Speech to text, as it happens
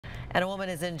And a woman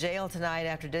is in jail tonight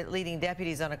after leading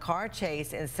deputies on a car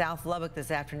chase in South Lubbock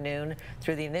this afternoon.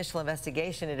 Through the initial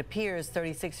investigation, it appears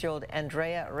 36-year-old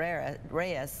Andrea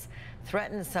Reyes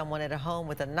threatened someone at a home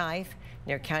with a knife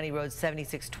near County Road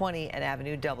 7620 and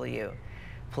Avenue W.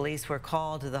 Police were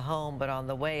called to the home, but on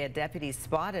the way, a deputy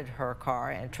spotted her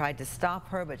car and tried to stop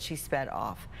her, but she sped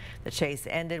off. The chase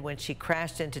ended when she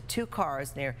crashed into two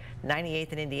cars near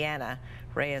 98th and Indiana.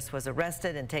 Reyes was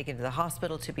arrested and taken to the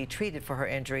hospital to be treated for her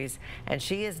injuries, and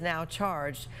she is now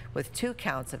charged with 2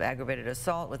 counts of aggravated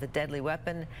assault with a deadly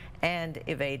weapon and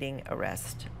evading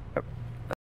arrest.